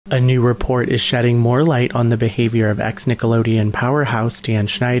A new report is shedding more light on the behavior of ex-Nickelodeon powerhouse Dan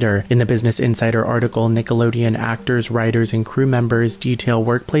Schnieder. In the Business Insider article, Nickelodeon actors, writers, and crew members detail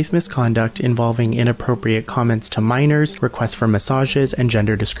workplace misconduct involving inappropriate comments to minors, requests for massages, and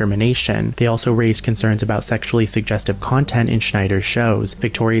gender discrimination. They also raised concerns about sexually suggestive content in Schnieder's shows.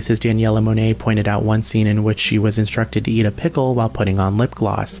 Victorious' Daniela Monet pointed out one scene in which she was instructed to eat a pickle while putting on lip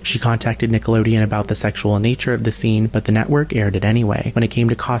gloss. She contacted Nickelodeon about the sexual nature of the scene, but the network aired it anyway. When it came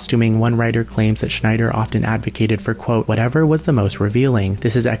to costuming, one writer claims that Schnieder often advocated for, quote, whatever was the most revealing.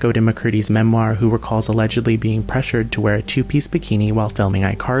 This is echoed in McCurdy's memoir, who recalls allegedly being pressured to wear a two-piece bikini while filming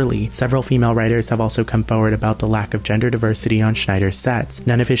iCarly. Several female writers have also come forward about the lack of gender diversity on Schnieder's sets.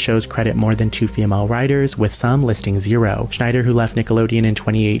 None of his shows credit more than 2 female writers, with some listing 0. Schnieder, who left Nickelodeon in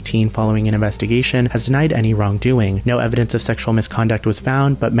 2018 following an investigation, has denied any wrongdoing. No evidence of sexual misconduct was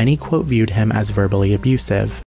found, but many, quote, viewed him as verbally abusive.